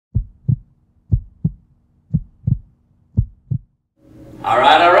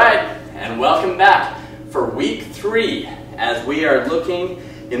for week 3, as we are looking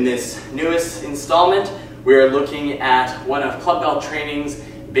in this newest installment, we are looking at one of Clubbell Training's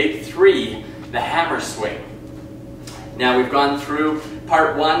big 3, the hammer swing. Now we've gone through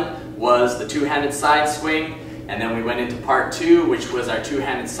part 1 was the two-handed side swing, and then we went into part 2, which was our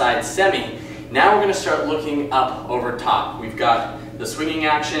two-handed side semi. Now we're going to start looking up over top. We've got the swinging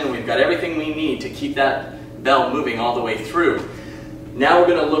action, we've got everything we need to keep that bell moving all the way through. Now we're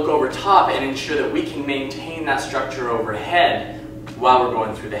going to look over top and ensure that we can maintain that structure overhead while we're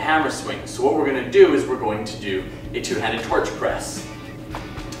going through the hammer swing. So what we're going to do is we're going to do a two-handed torch press.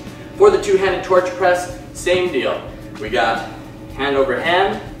 For the two-handed torch press, same deal. We got hand over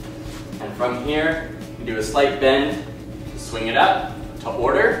hand, and from here you do a slight bend, swing it up to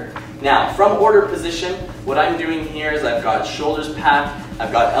order. Now from order position, what I'm doing here is I've got shoulders packed,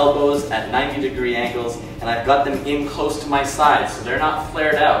 I've got elbows at 90-degree angles, and I've got them in close to my sides so they're not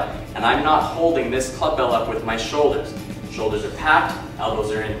flared out, and I'm not holding this club bell up with my shoulders. Shoulders are packed,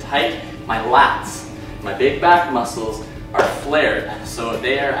 elbows are in tight, my lats, my big back muscles are flared, so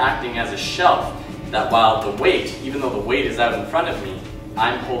they are acting as a shelf that while the weight, even though the weight is out in front of me,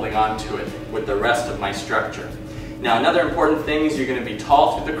 I'm holding on to it with the rest of my structure. Now another important thing is you're going to be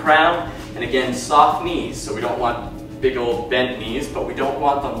tall through the crown, and again soft knees, so we don't want big old bent knees, but we don't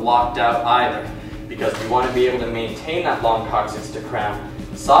want them locked out either, because we want to be able to maintain that long coccyx to crown.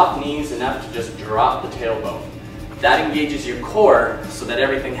 Soft knees enough to just drop the tailbone. That engages your core so that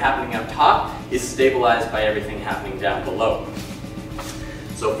everything happening up top is stabilized by everything happening down below.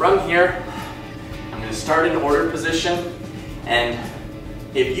 So from here, I'm going to start in order position, and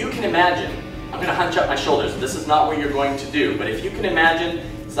if you can imagine, I'm going to hunch up my shoulders. This is not what you're going to do, but if you can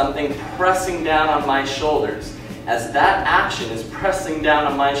imagine something pressing down on my shoulders, as that action is pressing down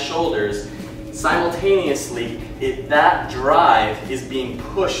on my shoulders, simultaneously, that drive is being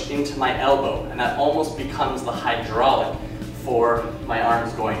pushed into my elbow, and that almost becomes the hydraulic for my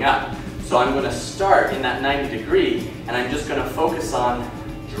arms going up. So I'm going to start in that 90 degree, and I'm just going to focus on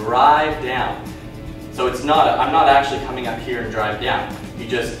drive down. So it's not, I'm not actually coming up here and drive down. You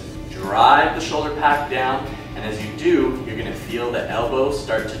just drive the shoulder pack down, and as you do, you're going to feel the elbows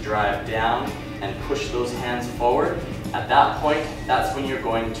start to drive down and push those hands forward. At that point, that's when you're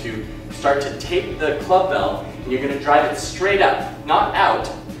going to start to take the club bell and you're going to drive it straight up, not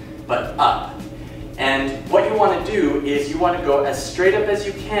out, but up. And what you want to do is you want to go as straight up as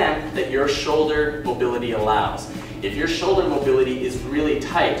you can that your shoulder mobility allows. If your shoulder mobility is really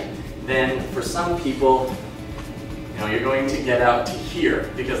tight, then for some people, you're going to get out to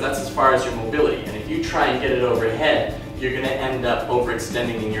here because that's as far as your mobility. And if you try and get it overhead, you're going to end up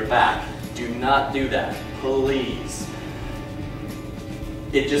overextending in your back. Do not do that, please.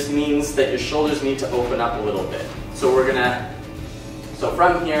 It just means that your shoulders need to open up a little bit. So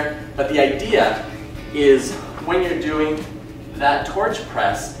from here, but the idea is when you're doing that torch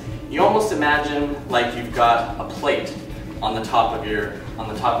press, you almost imagine like you've got a plate on the top of your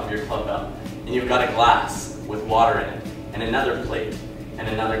club bell, and you've got a glass with water in it, and another plate, and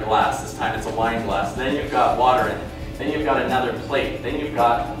another glass. This time it's a wine glass. Then you've got water in it. Then you've got another plate. Then you've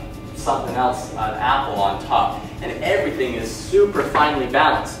got something else, an apple on top, and everything is super finely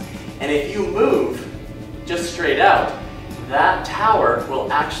balanced. And if you move just straight out, that tower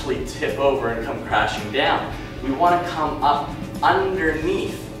will actually tip over and come crashing down. We want to come up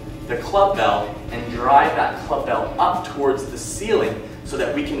underneath the club bell and drive that club bell up towards the ceiling so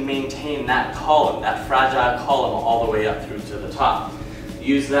that we can maintain that column, that fragile column all the way up through to the top.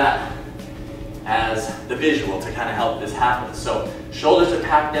 Use that as the visual to kind of help this happen. So shoulders are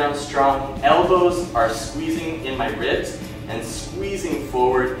packed down strong, elbows are squeezing in my ribs and squeezing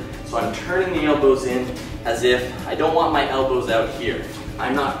forward. So I'm turning the elbows in as if I don't want my elbows out here.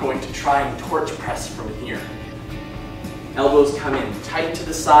 I'm not going to try and torch press from here. Elbows come in tight to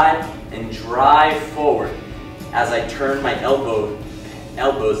the side and drive forward as I turn my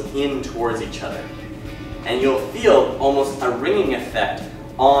elbows in towards each other. And you'll feel almost a ringing effect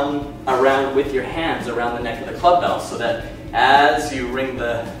around with your hands around the neck of the club bell, so that as you wring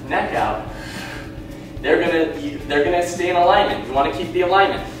the neck out, they're gonna stay in alignment. You want to keep the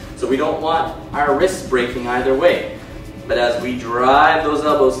alignment. So we don't want our wrists breaking either way. But as we drive those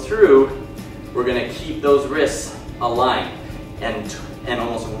elbows through, we're going to keep those wrists aligned and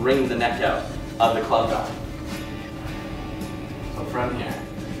almost wring the neck out of the club bell. So from here.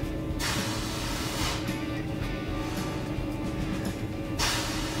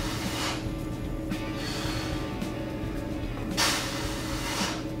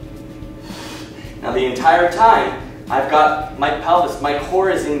 Now the entire time, I've got my pelvis, my core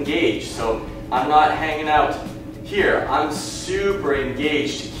is engaged, so I'm not hanging out Here, I'm super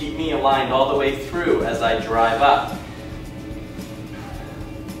engaged to keep me aligned all the way through as I drive up.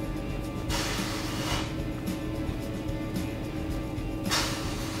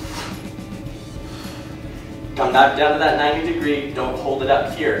 Come back down to that 90 degree, don't hold it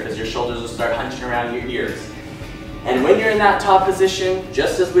up here because your shoulders will start hunching around your ears. And when you're in that top position,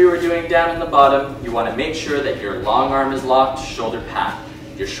 just as we were doing down in the bottom, you want to make sure that your long arm is locked, shoulder packed.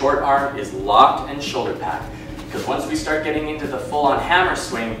 Your short arm is locked and shoulder packed. Because once we start getting into the full-on hammer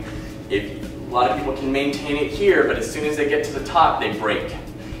swing, a lot of people can maintain it here, but as soon as they get to the top, they break.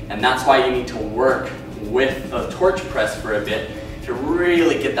 And that's why you need to work with the torch press for a bit to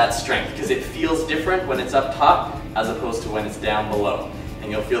really get that strength, because it feels different when it's up top as opposed to when it's down below.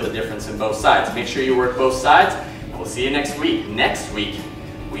 And you'll feel the difference in both sides. Make sure you work both sides, and we'll see you next week. Next week,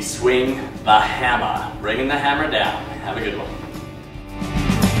 we swing the hammer, bringing the hammer down. Have a good one.